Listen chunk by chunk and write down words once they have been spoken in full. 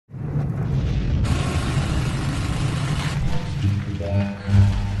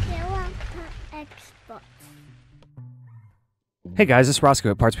Xbox. Hey guys, it's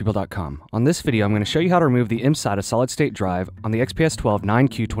Roscoe at PartsPeople.com. On this video, I'm going to show you how to remove the mSATA solid-state drive on the XPS 12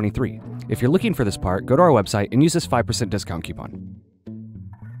 9Q23. If you're looking for this part, go to our website and use this 5% discount coupon.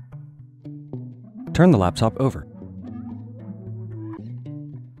 Turn the laptop over.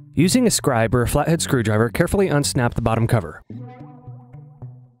 Using a scribe or a flathead screwdriver, carefully unsnap the bottom cover.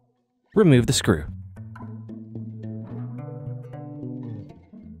 Remove the screw.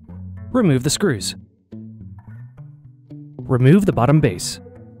 Remove the screws. Remove the bottom base.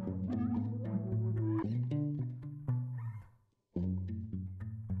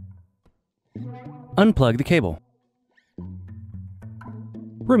 Unplug the cable.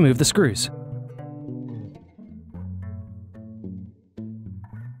 Remove the screws.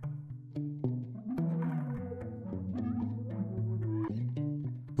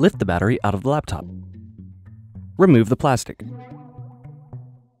 Lift the battery out of the laptop. Remove the plastic.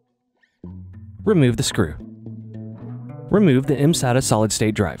 Remove the screw. Remove the mSATA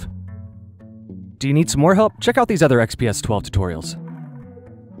solid-state drive. Do you need some more help? Check out these other XPS 12 tutorials.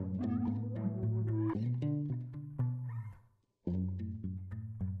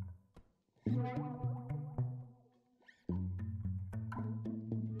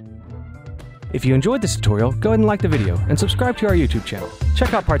 If you enjoyed this tutorial, go ahead and like the video and subscribe to our YouTube channel.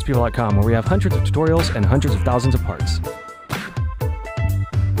 Check out PartsPeople.com where we have hundreds of tutorials and hundreds of thousands of parts.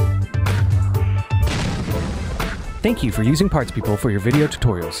 Thank you for using Parts People for your video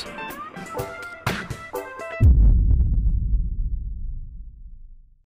tutorials.